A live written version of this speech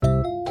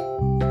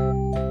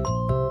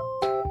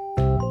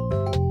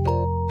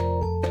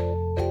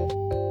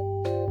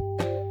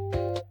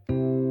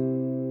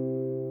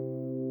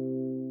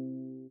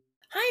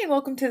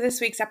welcome to this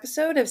week's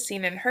episode of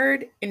Seen and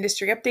Heard,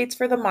 Industry Updates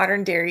for the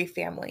Modern Dairy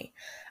Family.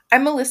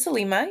 I'm Melissa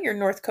Lima, your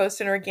North Coast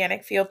and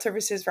Organic Field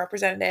Services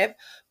representative,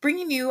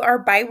 bringing you our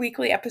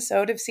bi-weekly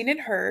episode of Seen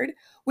and Heard,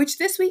 which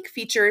this week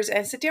features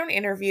a sit-down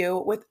interview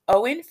with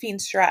Owen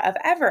Feenstra of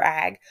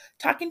EverAg,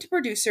 talking to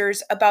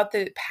producers about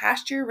the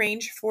pasture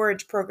range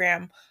forage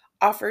program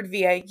offered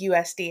via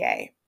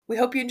USDA. We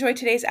hope you enjoyed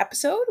today's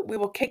episode. We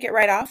will kick it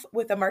right off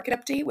with a market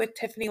update with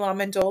Tiffany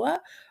LaMendola,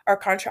 our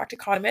contract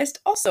economist,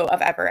 also of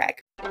EverAg.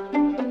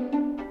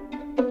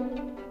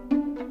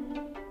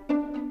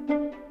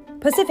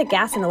 Pacific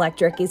Gas and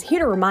Electric is here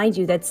to remind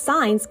you that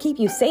signs keep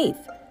you safe.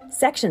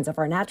 Sections of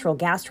our natural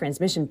gas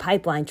transmission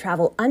pipeline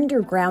travel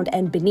underground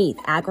and beneath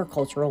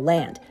agricultural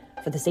land.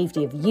 For the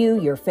safety of you,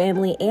 your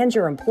family, and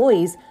your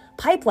employees,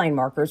 pipeline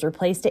markers are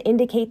placed to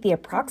indicate the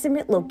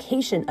approximate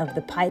location of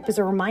the pipe as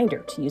a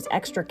reminder to use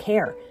extra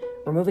care.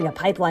 Removing a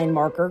pipeline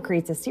marker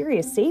creates a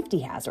serious safety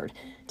hazard.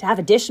 To have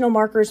additional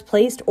markers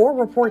placed or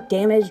report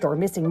damaged or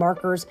missing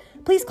markers,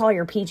 please call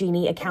your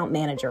PG&E account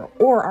manager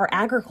or our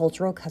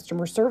Agricultural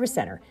Customer Service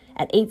Center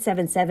at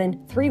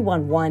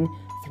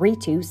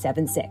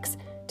 877-311-3276.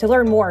 To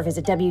learn more,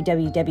 visit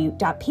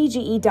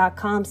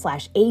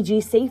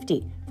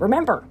www.pge.com/agsafety.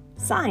 Remember,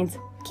 signs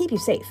keep you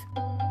safe.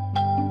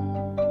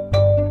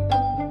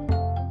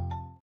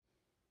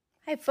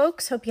 Hi,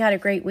 folks. Hope you had a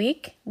great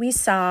week. We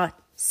saw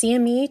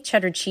CME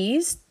cheddar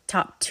cheese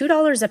top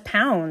 $2 a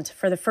pound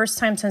for the first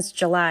time since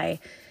July.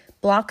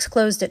 Blocks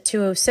closed at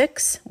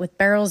 $2.06 with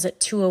barrels at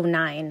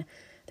 $2.09.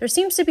 There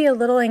seems to be a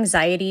little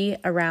anxiety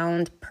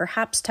around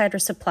perhaps tighter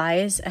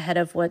supplies ahead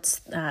of what's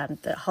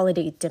the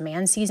holiday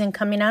demand season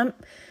coming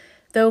up,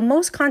 though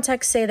most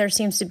contacts say there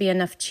seems to be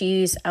enough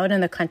cheese out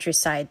in the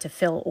countryside to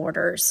fill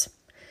orders.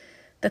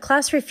 The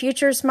Class 3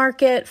 futures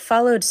market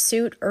followed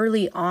suit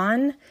early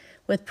on,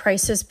 with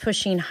prices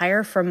pushing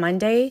higher for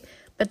Monday,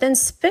 but then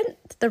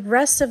spent the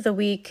rest of the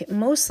week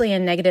mostly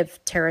in negative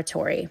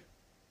territory.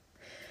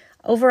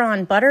 Over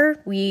on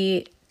butter,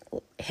 we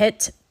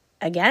hit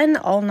again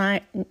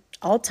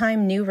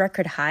all-time new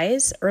record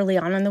highs early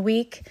on in the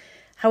week.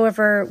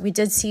 However, we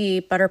did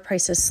see butter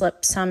prices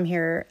slip some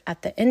here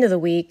at the end of the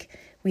week.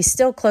 We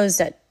still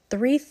closed at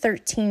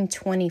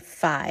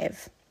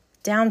 $313.25,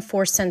 down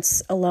 4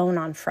 cents alone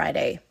on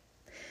Friday.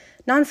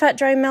 Non-fat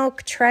dry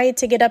milk tried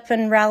to get up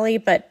and rally,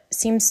 but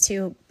seems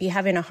to be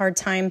having a hard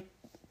time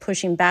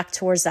pushing back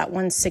towards that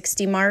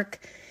 160 mark.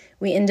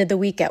 We ended the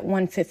week at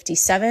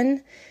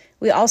 157.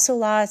 We also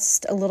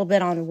lost a little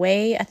bit on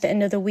whey at the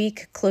end of the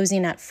week,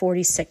 closing at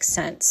 46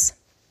 cents.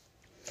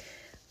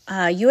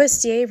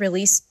 USDA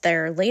released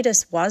their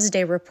latest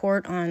WASDE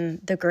report on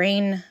the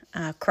grain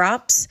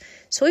crops.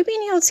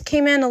 Soybean yields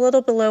came in a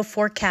little below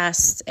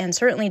forecasts and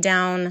certainly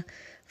down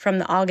from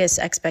the August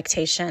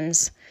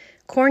expectations.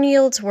 Corn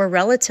yields were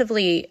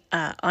relatively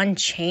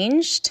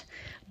unchanged,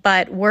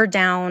 but were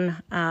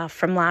down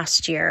from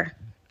last year.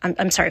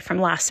 From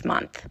last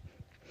month.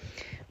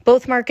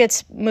 Both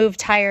markets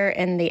moved higher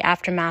in the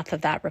aftermath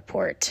of that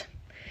report.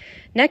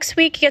 Next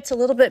week gets a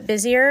little bit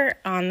busier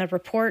on the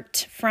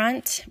report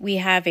front. We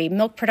have a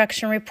milk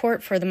production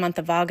report for the month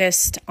of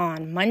August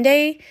on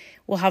Monday.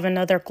 We'll have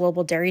another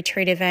global dairy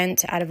trade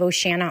event out of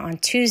Oceania on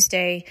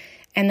Tuesday,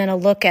 and then a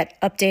look at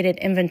updated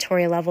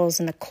inventory levels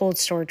in the cold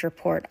storage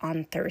report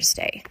on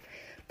Thursday.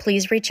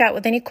 Please reach out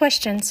with any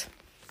questions.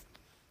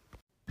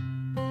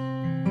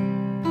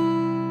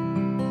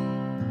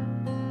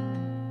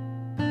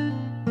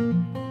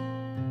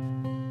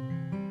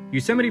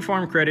 Yosemite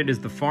Farm Credit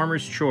is the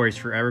farmer's choice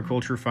for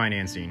agriculture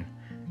financing.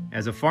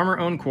 As a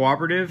farmer-owned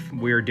cooperative,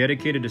 we are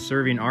dedicated to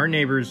serving our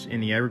neighbors in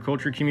the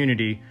agriculture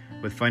community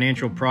with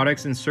financial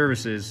products and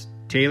services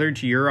tailored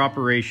to your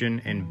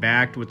operation and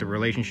backed with the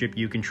relationship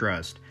you can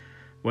trust.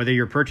 Whether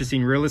you're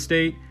purchasing real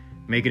estate,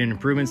 making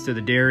improvements to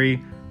the dairy,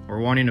 or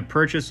wanting to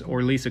purchase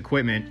or lease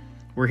equipment,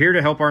 we're here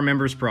to help our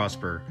members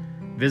prosper.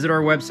 Visit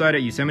our website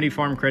at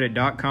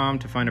YosemiteFarmCredit.com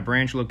to find a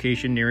branch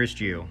location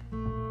nearest you.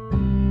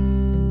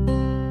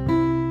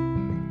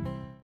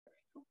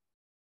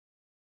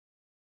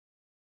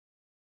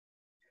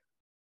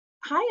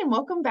 Hi, and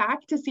welcome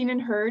back to Seen and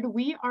Heard.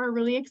 We are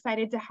really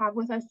excited to have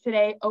with us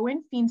today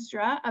Owen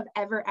Feenstra of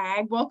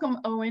EverAg. Welcome,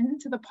 Owen,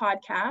 to the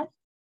podcast.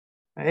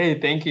 Hey,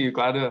 thank you.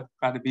 Glad to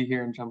be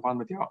here and jump on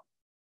with y'all.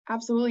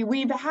 Absolutely.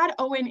 We've had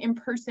Owen in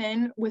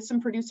person with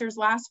some producers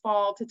last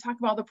fall to talk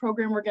about the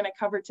program we're going to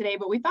cover today,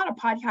 but we thought a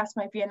podcast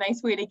might be a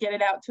nice way to get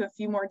it out to a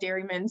few more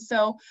dairymen.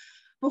 So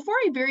before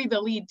I bury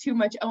the lead too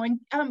much, Owen,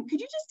 could you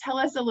just tell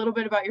us a little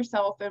bit about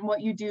yourself and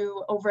what you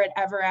do over at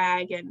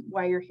EverAg and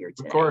why you're here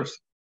today? Of course.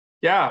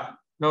 Yeah.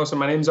 No, so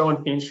my name's Owen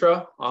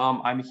Feenstra.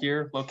 I'm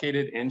here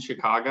located in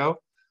Chicago,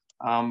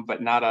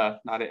 but not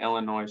an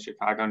Illinois,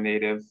 Chicago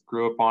native.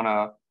 Grew up on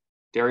a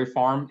dairy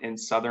farm in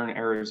southern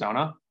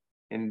Arizona,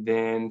 and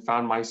then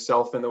found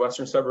myself in the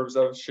western suburbs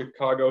of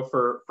Chicago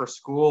for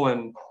school,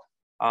 and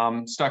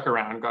stuck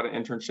around, got an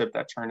internship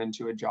that turned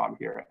into a job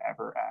here at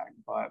EverAg.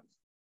 But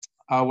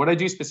what I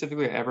do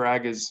specifically at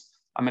EverAg is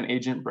I'm an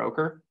agent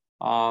broker.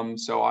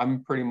 So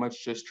I'm pretty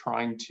much just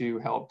trying to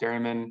help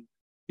dairymen,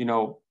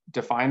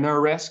 define their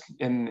risk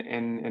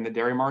in the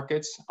dairy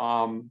markets.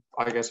 I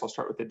guess I'll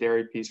start with the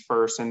dairy piece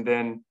first, and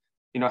then,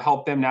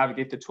 help them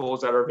navigate the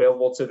tools that are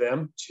available to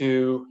them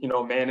to,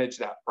 manage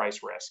that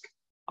price risk,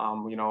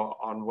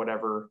 on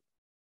whatever,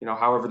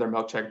 however their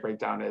milk check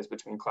breakdown is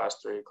between class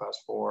 3, class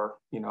 4,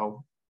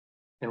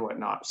 and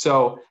whatnot.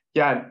 So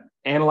yeah,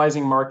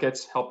 analyzing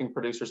markets, helping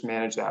producers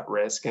manage that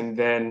risk. And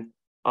then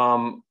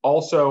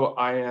also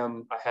I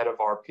am head of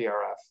our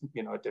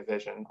PRF,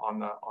 division on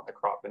the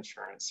crop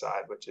insurance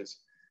side, which is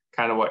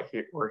kind of what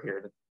we're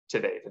here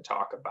today to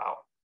talk about.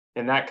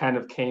 And that kind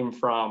of came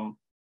from,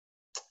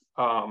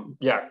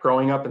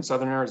 growing up in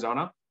Southern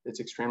Arizona.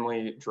 It's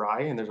extremely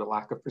dry and there's a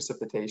lack of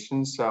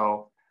precipitation.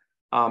 So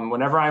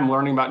whenever I'm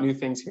learning about new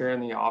things here in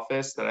the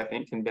office that I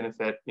think can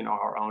benefit,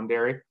 our own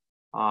dairy,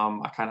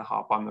 I kind of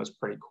hop on those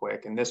pretty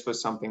quick. And this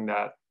was something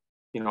that,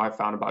 I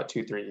found about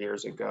 2-3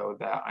 years ago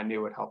that I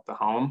knew would help the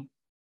home,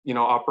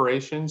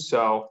 operation.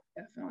 So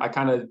definitely. I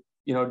kind of,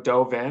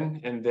 dove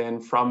in, and then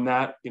from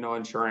that,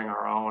 ensuring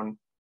our own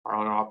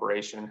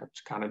operation have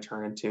kind of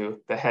turned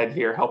into the head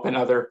here, helping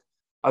other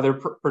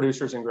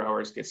producers and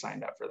growers get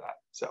signed up for that.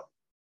 So.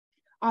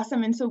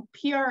 Awesome. And so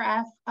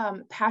PRF,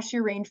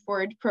 Pasture Range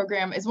Forage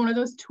Program, is one of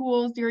those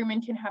tools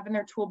dairymen can have in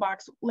their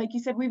toolbox. Like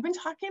you said, we've been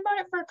talking about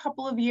it for a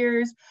couple of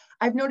years.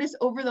 I've noticed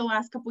over the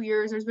last couple of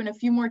years, there's been a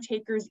few more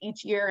takers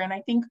each year. And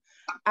I think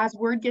as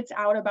word gets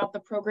out about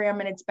the program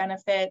and its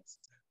benefits,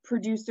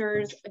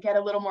 producers get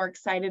a little more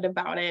excited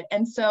about it.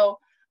 And so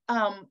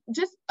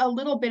just a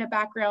little bit of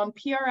background,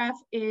 PRF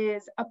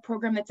is a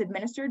program that's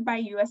administered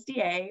by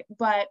USDA,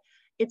 but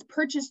it's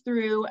purchased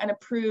through an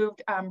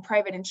approved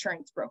private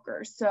insurance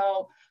broker.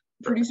 So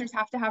producers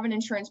have to have an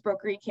insurance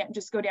broker. You can't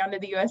just go down to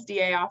the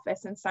USDA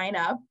office and sign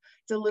up.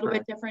 It's a little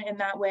bit different in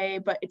that way,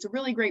 but it's a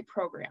really great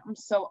program.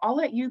 So I'll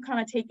let you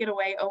kind of take it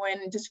away,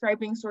 Owen,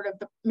 describing sort of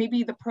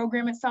maybe the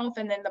program itself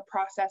and then the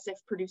process if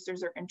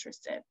producers are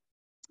interested.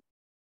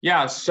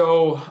 Yeah,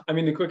 so I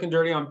mean, the quick and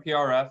dirty on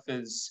PRF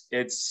is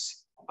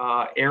it's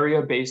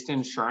area-based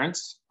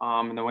insurance.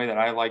 And the way that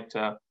I like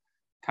to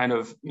kind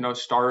of,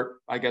 start,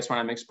 I guess, when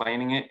I'm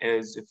explaining it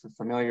is, if you're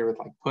familiar with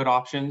like put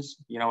options,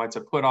 it's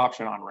a put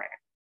option on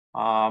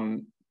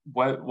rain.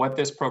 What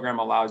this program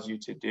allows you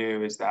to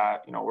do is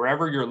that,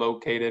 wherever you're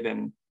located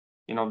in,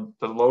 the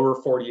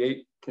lower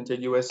 48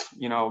 contiguous,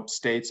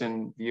 states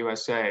in the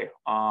USA,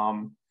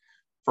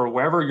 for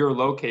wherever you're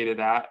located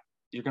at,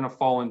 you're going to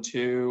fall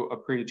into a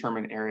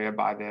predetermined area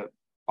by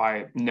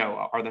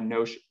NOAA, or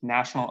the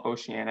National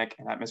Oceanic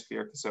and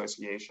Atmospheric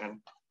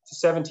Association. It's a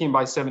 17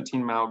 by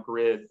 17 mile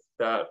grid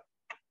that,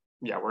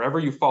 wherever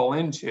you fall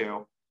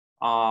into,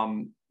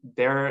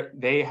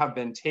 they have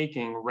been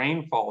taking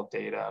rainfall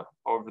data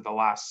over the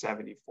last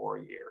 74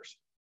 years.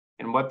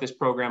 And what this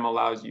program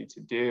allows you to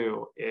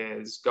do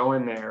is go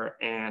in there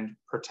and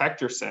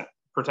protect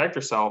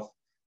yourself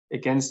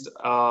against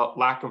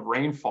lack of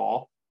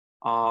rainfall.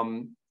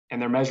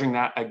 And they're measuring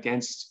that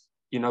against,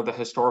 the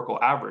historical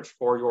average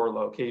for your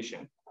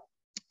location.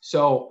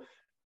 So,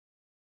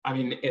 I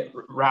mean, it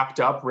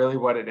wrapped up, really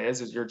what it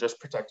is you're just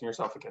protecting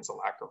yourself against a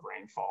lack of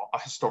rainfall, a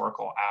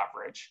historical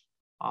average.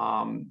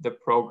 The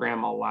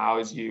program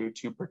allows you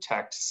to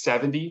protect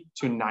 70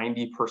 to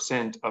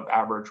 90% of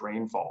average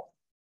rainfall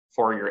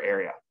for your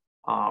area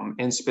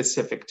in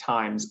specific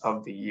times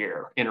of the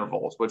year,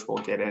 intervals, which we'll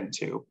get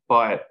into.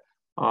 But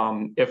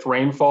if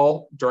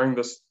rainfall during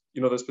this,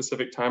 the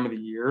specific time of the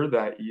year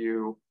that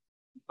you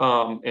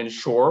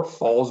insure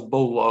falls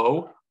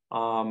below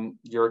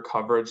your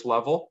coverage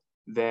level,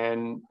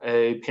 then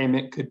a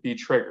payment could be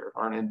triggered,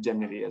 or an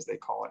indemnity, as they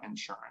call it,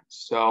 insurance.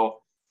 So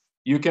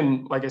you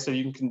can, like I said,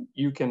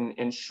 you can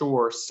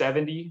insure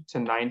 70 to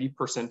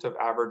 90% of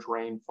average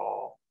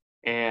rainfall,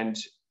 and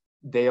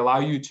they allow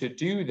you to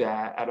do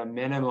that at a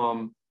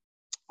minimum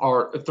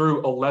or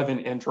through 11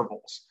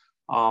 intervals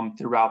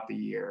throughout the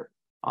year.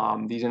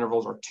 These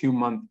intervals are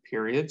 2-month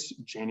periods,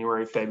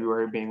 January,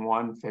 February being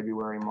one,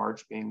 February,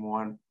 March being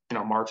one,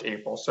 March,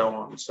 April, so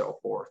on and so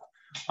forth.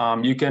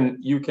 You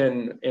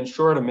can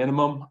insure at a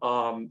minimum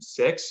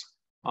 6.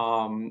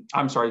 You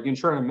can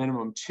insure at a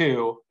minimum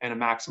 2 and a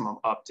maximum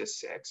up to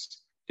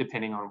 6,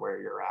 depending on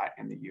where you're at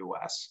in the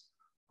US.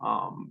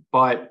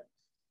 But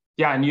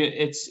yeah, and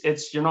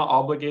you're not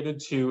obligated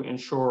to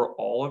insure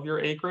all of your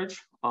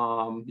acreage.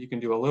 You can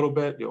do a little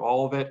bit, do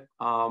all of it.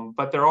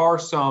 But there are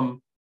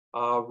some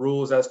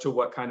rules as to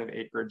what kind of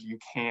acreage you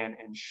can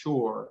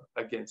insure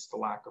against the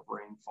lack of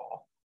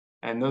rainfall.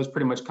 And those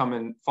pretty much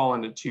fall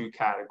into 2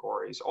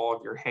 categories: all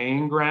of your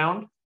haying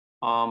ground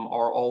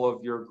or all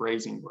of your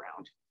grazing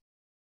ground.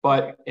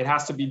 But it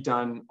has to be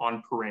done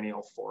on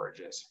perennial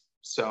forages.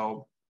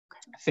 So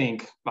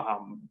think,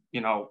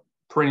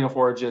 perennial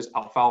forages: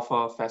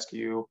 alfalfa,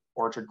 fescue,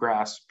 orchard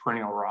grass,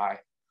 perennial rye,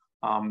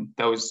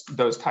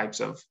 those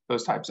types of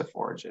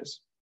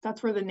forages.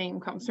 That's where the name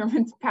comes from.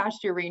 It's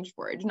pasture range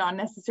forage, not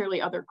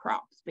necessarily other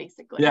crops,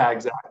 basically. Yeah,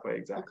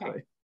 exactly.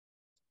 Okay.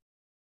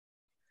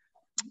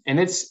 And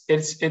it's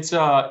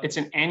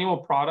an annual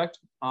product.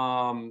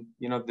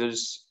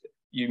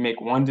 You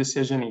make one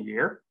decision a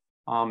year.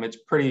 It's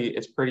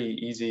pretty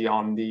easy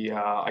on the,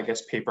 I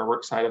guess,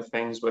 paperwork side of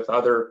things. With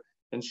other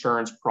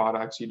insurance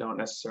products, you don't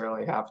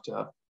necessarily have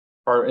to,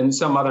 or in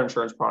some other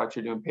insurance products,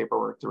 you're doing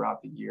paperwork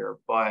throughout the year.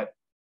 But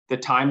the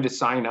time to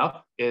sign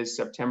up is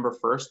September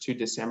 1st to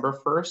December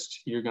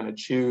 1st. You're going to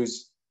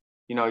choose,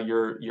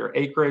 your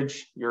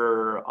acreage,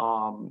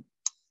 the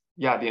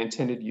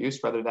intended use,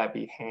 whether that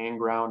be haying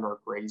ground or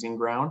grazing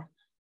ground.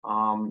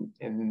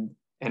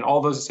 And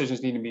all those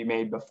decisions need to be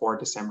made before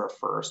December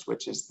 1st,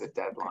 which is the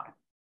deadline.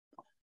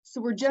 So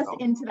we're just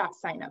into that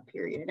sign up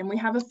period, and we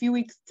have a few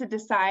weeks to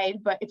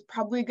decide, but it's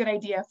probably a good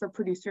idea for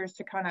producers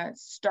to kind of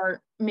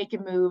start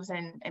making moves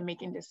and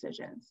making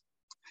decisions.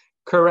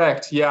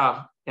 Correct.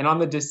 Yeah. And on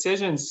the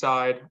decision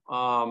side,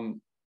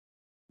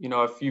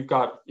 if you've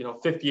got,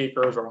 50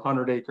 acres or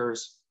 100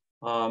 acres,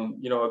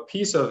 a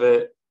piece of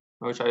it,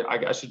 which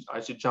I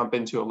should jump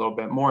into a little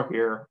bit more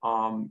here,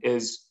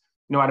 is,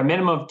 at a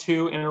minimum of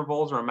 2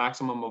 intervals or a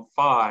maximum of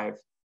 5,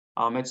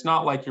 it's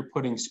not like you're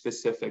putting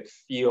specific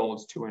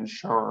fields to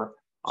ensure,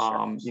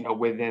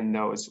 within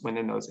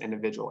those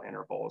individual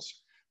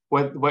intervals.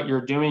 What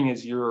you're doing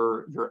is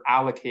you're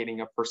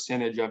allocating a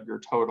percentage of your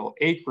total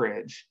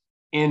acreage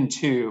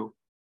into,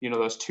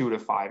 those 2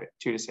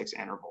 to 6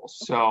 intervals.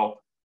 So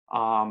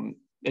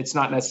it's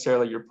not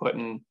necessarily you're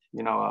putting,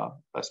 a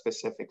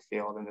specific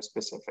field in a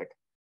specific,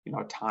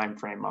 time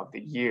frame of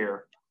the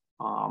year.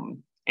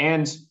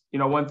 And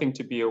one thing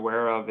to be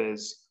aware of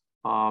is,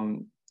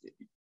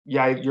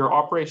 your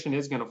operation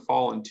is going to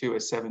fall into a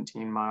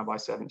 17 mile by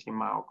 17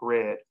 mile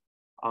grid.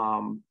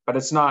 But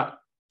it's not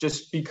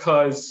just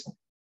because,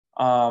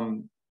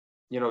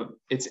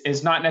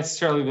 it's not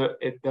necessarily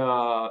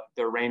the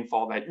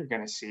rainfall that you're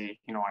going to see,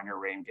 on your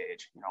rain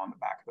gauge, on the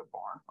back of the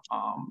barn.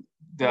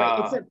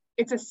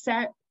 It's a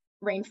set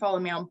rainfall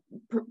amount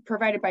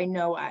provided by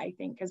NOAA, I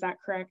think. Is that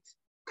correct?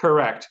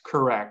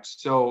 Correct.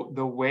 So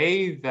the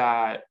way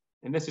that,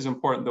 and this is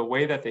important, the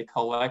way that they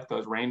collect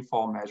those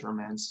rainfall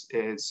measurements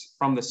is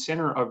from the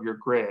center of your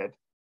grid.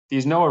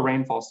 These NOAA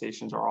rainfall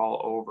stations are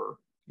all over,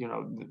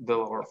 the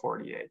lower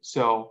 48.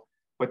 So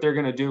what they're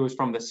going to do is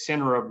from the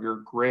center of your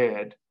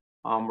grid,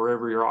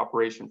 wherever your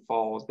operation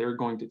falls, they're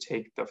going to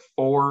take the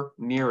 4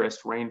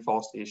 nearest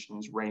rainfall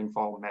stations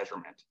rainfall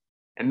measurement.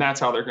 And that's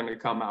how they're going to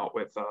come out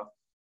with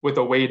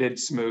a weighted,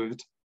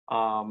 smoothed,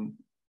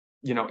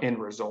 end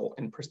result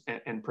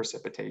and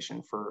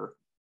precipitation for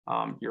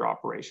your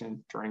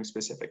operation during a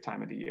specific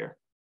time of the year.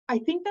 I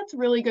think that's a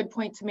really good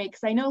point to make,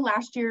 because I know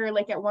last year,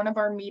 like at one of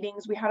our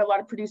meetings, we had a lot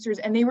of producers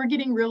and they were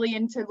getting really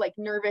into like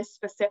nervous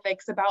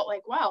specifics about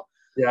like, wow,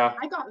 yeah,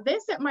 I got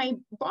this at my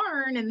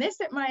barn and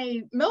this at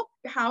my milk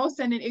house,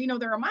 and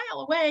they're a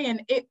mile away,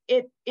 and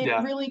it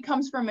really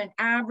comes from an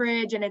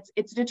average, and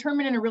it's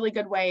determined in a really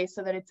good way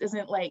so that it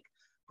isn't like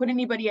put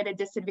anybody at a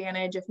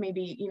disadvantage if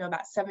maybe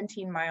that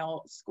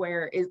 17-mile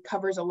square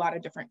covers a lot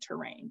of different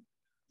terrain.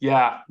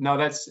 Yeah, no,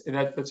 that's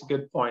a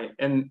good point.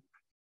 And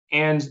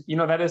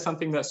that is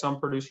something that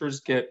some producers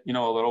get, a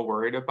little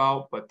worried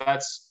about, but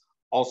that's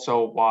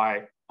also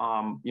why,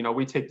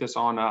 we take this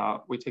on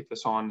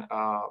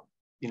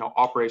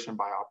operation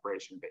by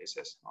operation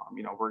basis.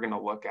 We're going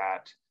to look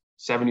at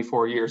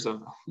 74 years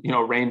of,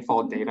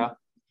 rainfall data,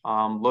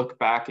 look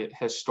back at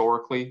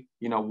historically,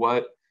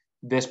 what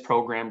this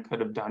program could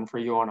have done for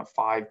you on a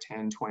 5,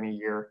 10, 20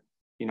 year,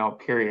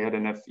 period.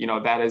 And if,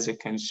 that is a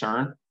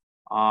concern,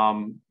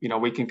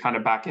 we can kind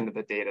of back into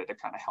the data to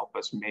kind of help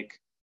us make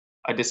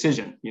a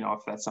decision, if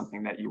that's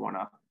something that you want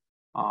to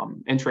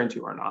enter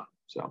into or not.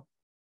 So.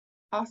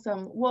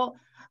 Awesome. Well,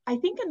 I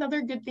think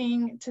another good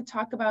thing to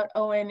talk about,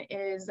 Owen,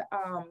 is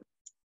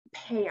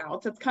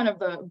payouts. It's kind of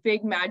the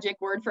big magic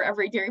word for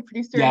every dairy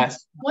producer.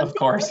 Yes, of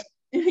course.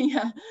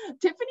 Yeah.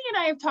 Tiffany and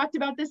I have talked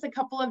about this a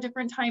couple of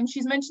different times.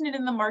 She's mentioned it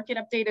in the market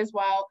update as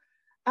well.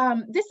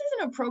 This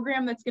isn't a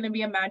program that's going to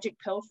be a magic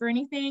pill for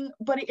anything,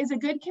 but it is a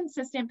good,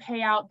 consistent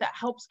payout that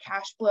helps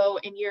cash flow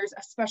in years,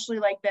 especially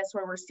like this,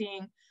 where we're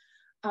seeing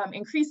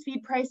increased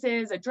feed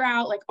prices, a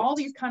drought, like all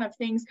these kind of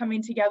things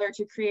coming together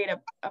to create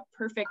a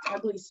perfect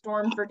ugly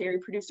storm for dairy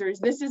producers.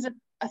 This is a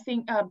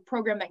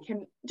program that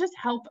can just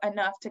help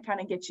enough to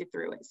kind of get you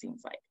through, it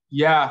seems like.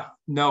 Yeah,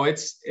 no,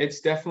 it's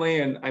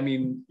definitely, and I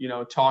mean,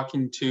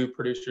 talking to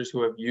producers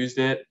who have used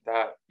it,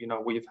 that,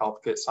 we've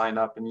helped get signed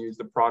up and use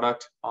the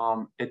product,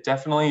 it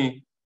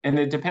definitely, and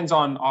it depends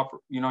on,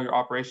 your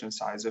operation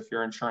size. If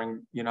you're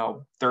insuring,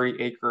 30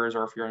 acres,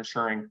 or if you're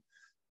insuring,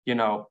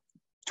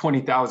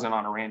 20,000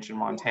 on a ranch in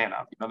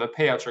Montana, the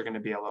payouts are going to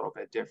be a little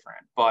bit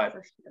different, but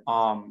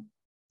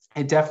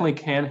it definitely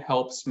can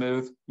help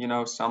smooth,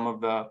 some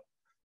of the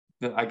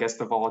I guess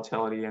the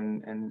volatility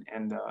and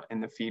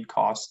the feed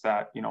costs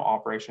that,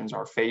 operations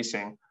are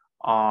facing.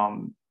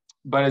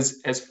 But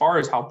as far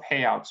as how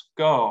payouts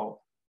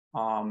go,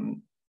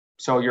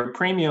 so your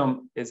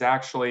premium is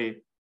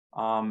actually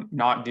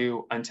not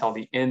due until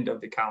the end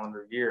of the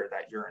calendar year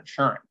that you're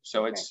insuring.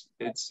 So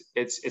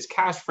it's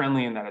cash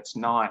friendly in that it's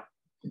not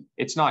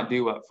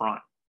due up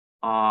front.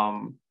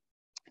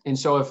 And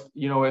so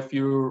if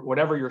you,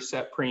 whatever your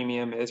set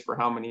premium is for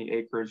how many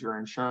acres you're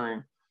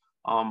insuring,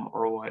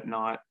 or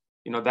whatnot,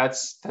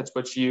 that's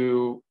what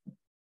you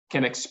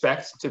can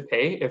expect to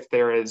pay if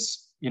there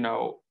is,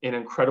 an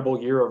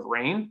incredible year of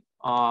rain,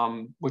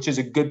 which is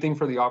a good thing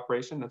for the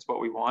operation. That's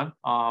what we want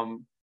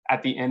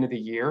at the end of the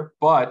year.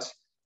 But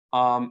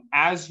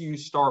as you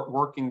start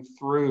working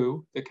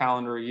through the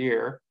calendar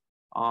year,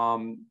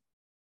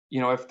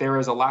 if there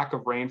is a lack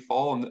of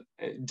rainfall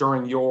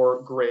during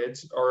your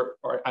grids, or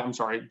I'm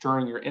sorry,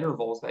 during your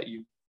intervals that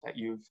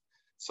you've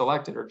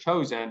selected or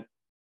chosen,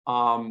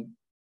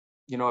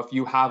 if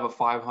you have a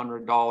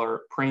 $500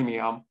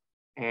 premium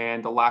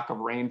and the lack of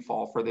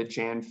rainfall for the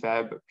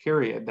Jan-Feb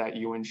period that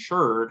you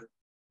insured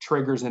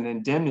triggers an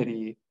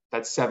indemnity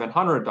that's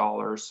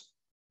 $700,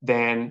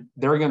 then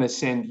they're going to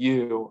send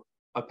you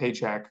a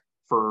paycheck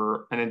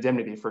for an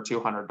indemnity for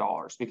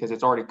 $200 because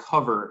it's already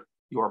covered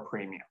your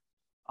premium.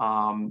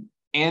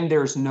 And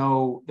there's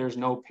no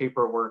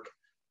paperwork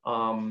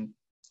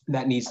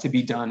that needs to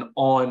be done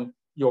on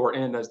your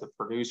end as the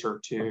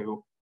producer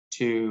to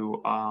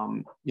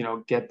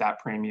get that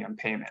premium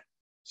payment.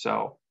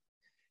 So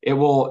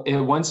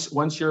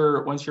once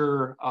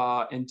your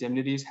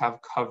indemnities have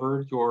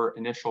covered your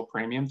initial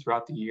premium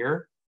throughout the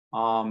year,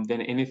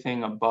 then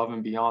anything above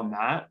and beyond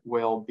that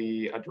will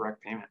be a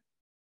direct payment.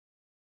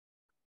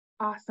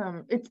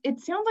 Awesome. It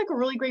sounds like a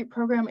really great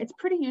program. It's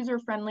pretty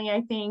user-friendly,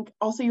 I think.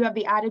 Also, you have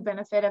the added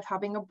benefit of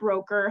having a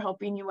broker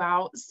helping you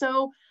out.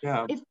 So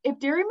yeah. If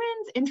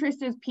dairymen's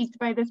interest is piqued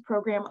by this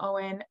program,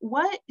 Owen,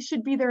 what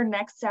should be their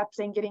next steps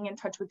in getting in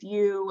touch with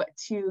you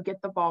to get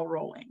the ball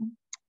rolling?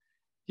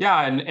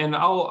 Yeah, and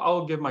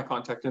I'll give my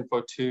contact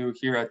info too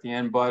here at the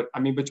end. But I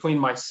mean, between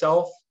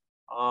myself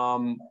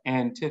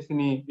and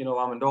Tiffany,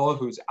 Lamandola,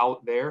 who's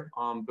out there,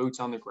 boots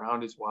on the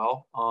ground as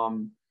well.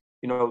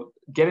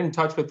 Get in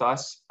touch with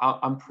us.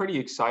 I'm pretty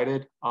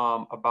excited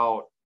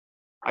about,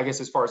 I guess,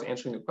 as far as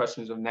answering the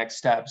questions of next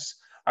steps.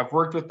 I've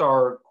worked with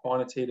our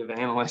quantitative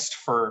analyst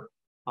for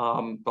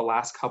the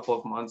last couple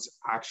of months,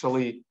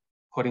 actually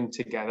putting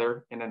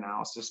together an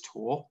analysis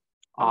tool.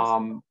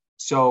 Awesome.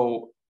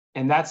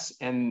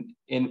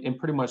 And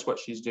pretty much what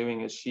she's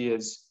doing is she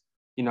is,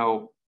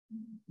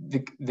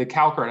 the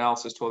CalCAR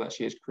analysis tool that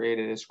she has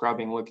created is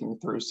looking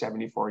through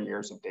 74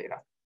 years of data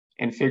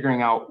and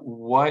figuring out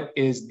what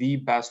is the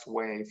best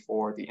way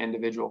for the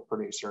individual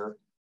producer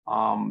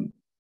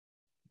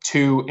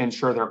to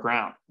insure their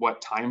ground,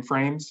 what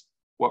timeframes,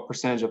 what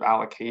percentage of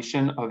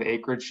allocation of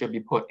acreage should be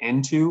put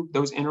into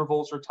those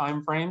intervals or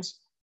timeframes,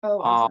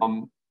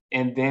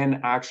 and then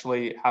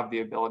actually have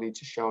the ability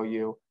to show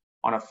you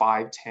on a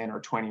 5, 10, or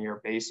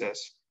 20-year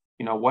basis,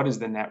 what is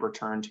the net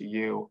return to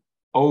you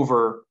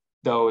over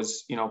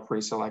those,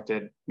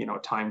 pre-selected,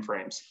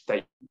 timeframes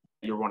that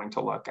you're wanting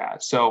to look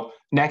at. So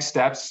next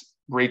steps,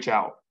 reach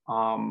out.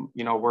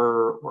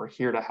 We're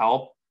here to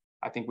help.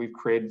 I think we've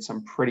created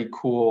some pretty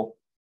cool,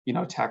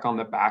 tech on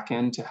the back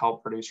end to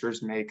help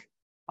producers make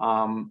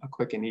a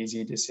quick and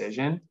easy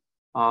decision.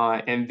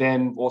 And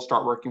then we'll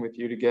start working with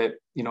you to get,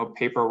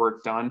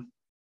 paperwork done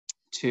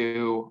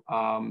to,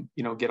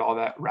 get all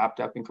that wrapped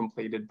up and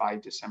completed by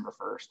December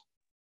 1st.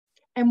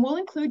 And we'll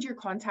include your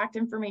contact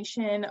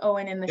information,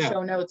 Owen, in the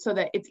show notes so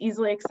that it's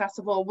easily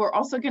accessible. We're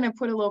also going to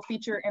put a little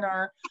feature in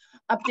our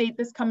update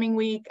this coming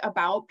week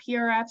about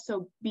PRF.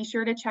 So be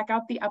sure to check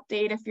out the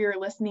update if you're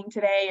listening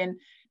today, and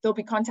there'll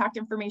be contact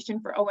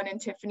information for Owen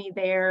and Tiffany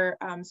there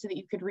so that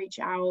you could reach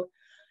out.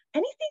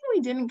 Anything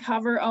we didn't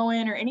cover,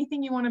 Owen, or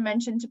anything you want to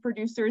mention to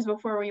producers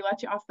before we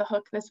let you off the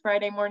hook this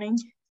Friday morning?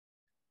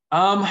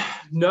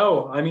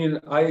 No, I mean,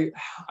 I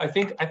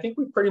think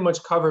we pretty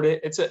much covered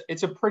it.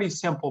 It's a pretty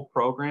simple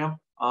program.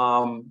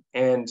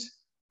 And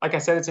like I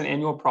said, it's an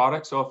annual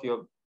product. So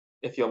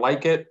if you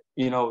like it,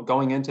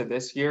 going into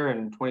this year,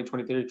 and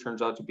 2023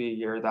 turns out to be a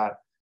year that,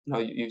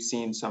 you've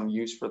seen some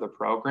use for the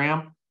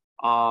program.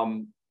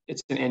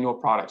 It's an annual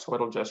product, so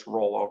it'll just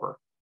roll over.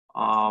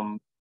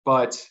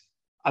 But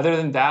other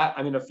than that,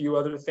 I mean, a few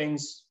other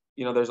things,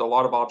 there's a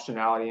lot of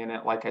optionality in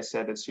it. Like I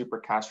said, it's super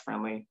cash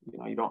friendly.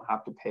 You don't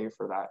have to pay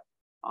for that,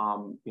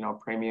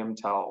 premium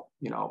till,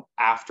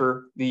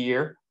 after the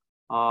year.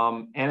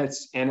 And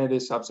it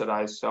is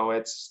subsidized. So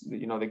it's,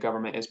 the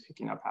government is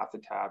picking up half the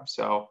tab.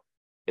 So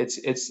I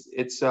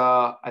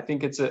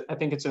think it's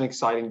an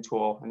exciting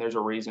tool, and there's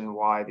a reason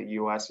why the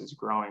U.S. is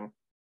growing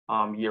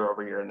year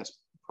over year in this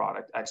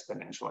product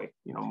exponentially.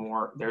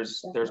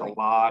 There's a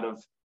lot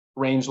of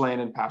rangeland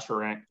and pasture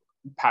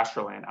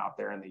land out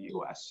there in the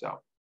U.S. So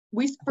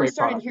we first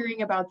started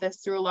hearing about this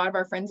through a lot of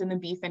our friends in the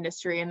beef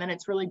industry, and then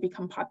it's really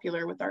become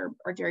popular with our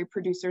dairy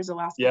producers the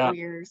last couple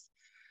years.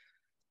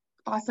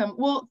 Awesome.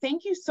 Well,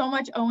 thank you so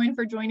much, Owen,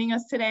 for joining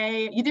us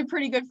today. You did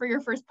pretty good for your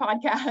first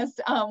podcast.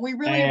 We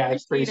really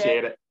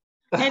appreciate it.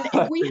 And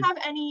if we have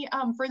any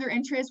further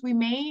interest, we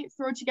may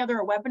throw together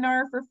a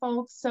webinar for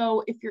folks.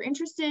 So if you're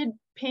interested,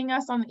 ping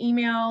us on the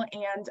email,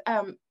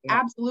 and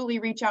absolutely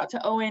reach out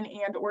to Owen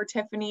and or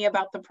Tiffany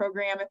about the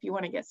program if you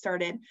want to get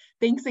started.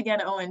 Thanks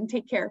again, Owen.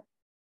 Take care.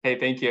 Hey,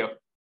 thank you.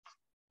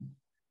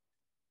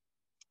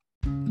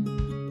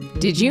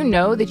 Did you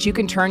know that you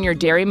can turn your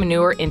dairy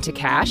manure into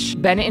cash?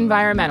 Bennett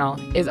Environmental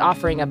is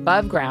offering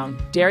above-ground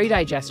dairy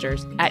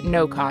digesters at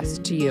no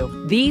cost to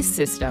you. These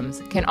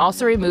systems can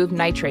also remove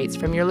nitrates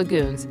from your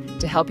lagoons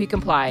to help you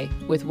comply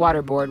with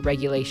water board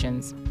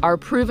regulations. Our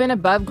proven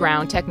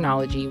above-ground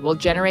technology will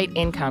generate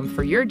income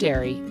for your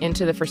dairy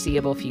into the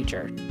foreseeable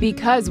future.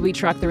 Because we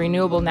truck the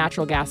renewable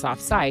natural gas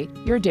off-site,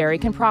 your dairy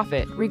can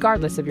profit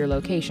regardless of your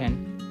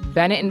location.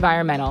 Bennett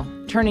Environmental,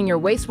 turning your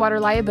wastewater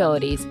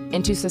liabilities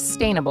into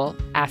sustainable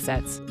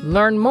assets.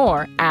 Learn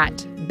more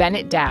at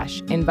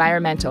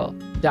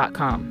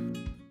bennett-environmental.com.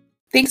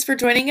 Thanks for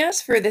joining us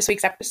for this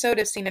week's episode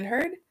of Seen and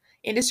Heard,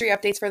 industry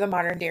updates for the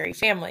modern dairy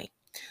family.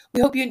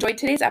 We hope you enjoyed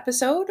today's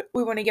episode.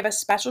 We want to give a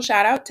special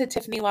shout out to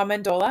Tiffany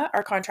LaMendola,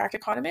 our contract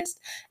economist,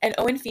 and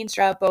Owen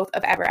Feenstra, both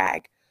of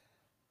EverAg.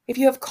 If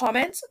you have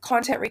comments,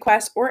 content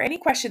requests, or any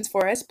questions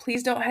for us,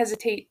 please don't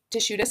hesitate to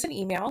shoot us an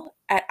email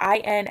at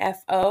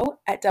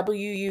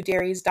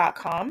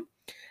info@wudairies.com.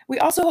 We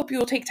also hope you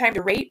will take time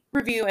to rate,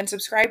 review, and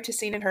subscribe to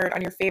Seen and Heard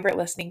on your favorite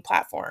listening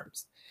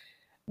platforms.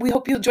 We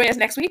hope you'll join us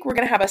next week. We're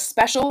going to have a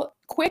special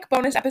quick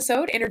bonus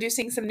episode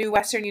introducing some new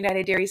Western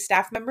United Dairy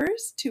staff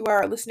members to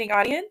our listening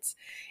audience.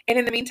 And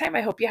in the meantime,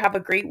 I hope you have a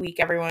great week,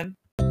 everyone.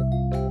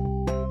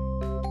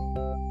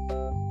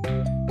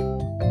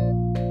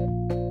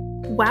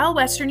 While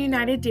Western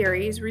United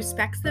Dairies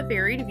respects the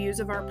varied views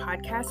of our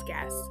podcast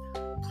guests,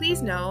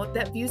 please know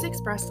that views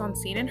expressed on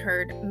Seen and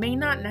Heard may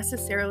not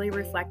necessarily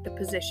reflect the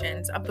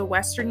positions of the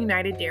Western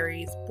United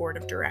Dairies Board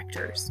of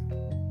Directors.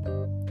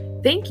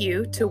 Thank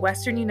you to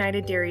Western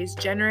United Dairies'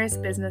 generous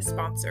business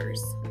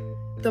sponsors: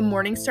 the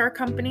Morningstar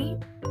Company,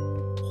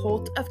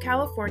 Holt of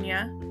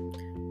California,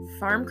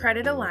 Farm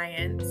Credit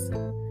Alliance,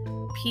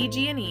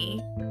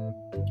 PG&E,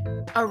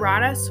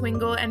 Arata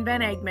Swingle and Van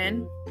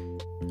Egman,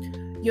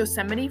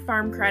 Yosemite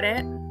Farm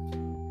Credit,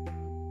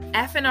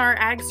 F&R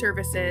Ag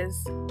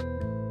Services,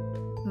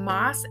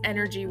 Moss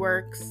Energy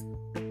Works,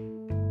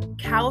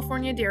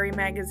 California Dairy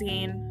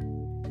Magazine,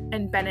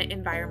 and Bennett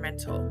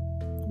Environmental.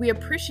 We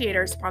appreciate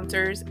our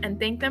sponsors and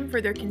thank them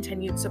for their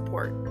continued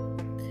support.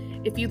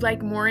 If you'd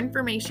like more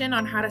information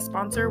on how to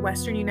sponsor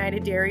Western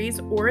United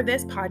Dairies or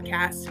this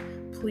podcast,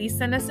 please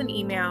send us an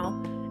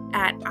email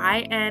at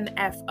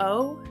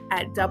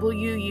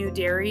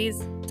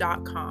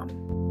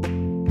info@wudairies.com.